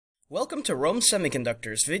Welcome to ROHM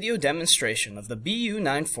Semiconductor's video demonstration of the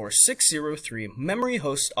BU94603 Memory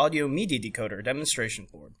Host Audio Media Decoder demonstration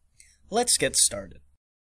board. Let's get started.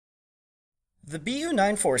 The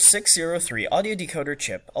BU94603 audio decoder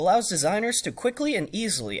chip allows designers to quickly and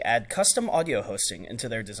easily add custom audio hosting into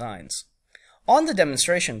their designs. On the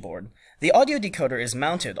demonstration board, the audio decoder is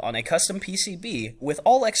mounted on a custom PCB with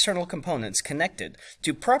all external components connected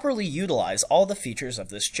to properly utilize all the features of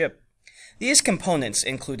this chip. These components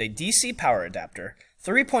include a DC power adapter,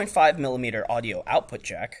 3.5mm audio output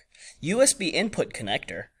jack, USB input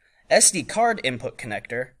connector, SD card input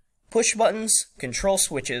connector, push buttons, control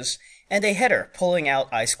switches, and a header pulling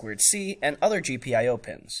out I2C and other GPIO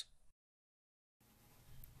pins.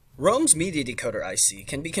 ROHM's media decoder IC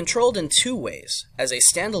can be controlled in two ways, as a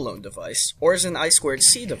standalone device or as an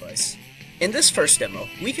I2C device. In this first demo,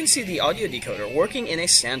 we can see the audio decoder working in a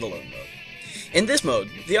standalone mode. In this mode,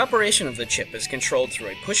 the operation of the chip is controlled through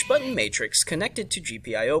a push-button matrix connected to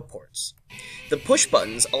GPIO ports. The push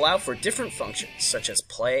buttons allow for different functions such as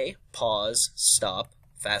play, pause, stop,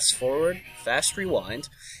 fast forward, fast rewind,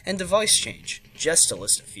 and device change, just to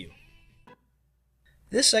list a few.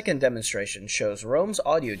 This second demonstration shows ROHM's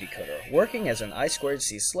audio decoder working as an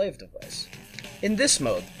I2C slave device. In this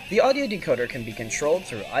mode, the audio decoder can be controlled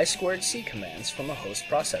through I2C commands from a host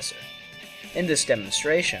processor. In this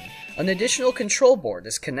demonstration, an additional control board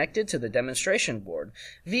is connected to the demonstration board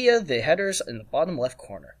via the headers in the bottom left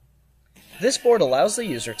corner. This board allows the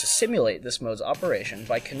user to simulate this mode's operation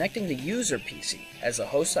by connecting the user PC as the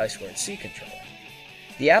host I2C controller.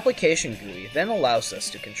 The application GUI then allows us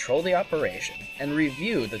to control the operation and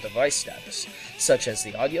review the device status, such as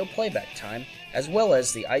the audio playback time, as well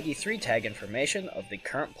as the ID3 tag information of the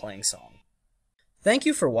current playing song. Thank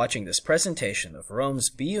you for watching this presentation of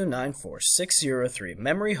ROHM's BU94603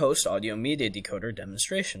 Memory Host Audio Media Decoder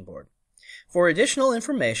demonstration board. For additional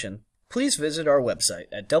information, please visit our website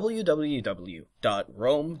at www.rohm.com.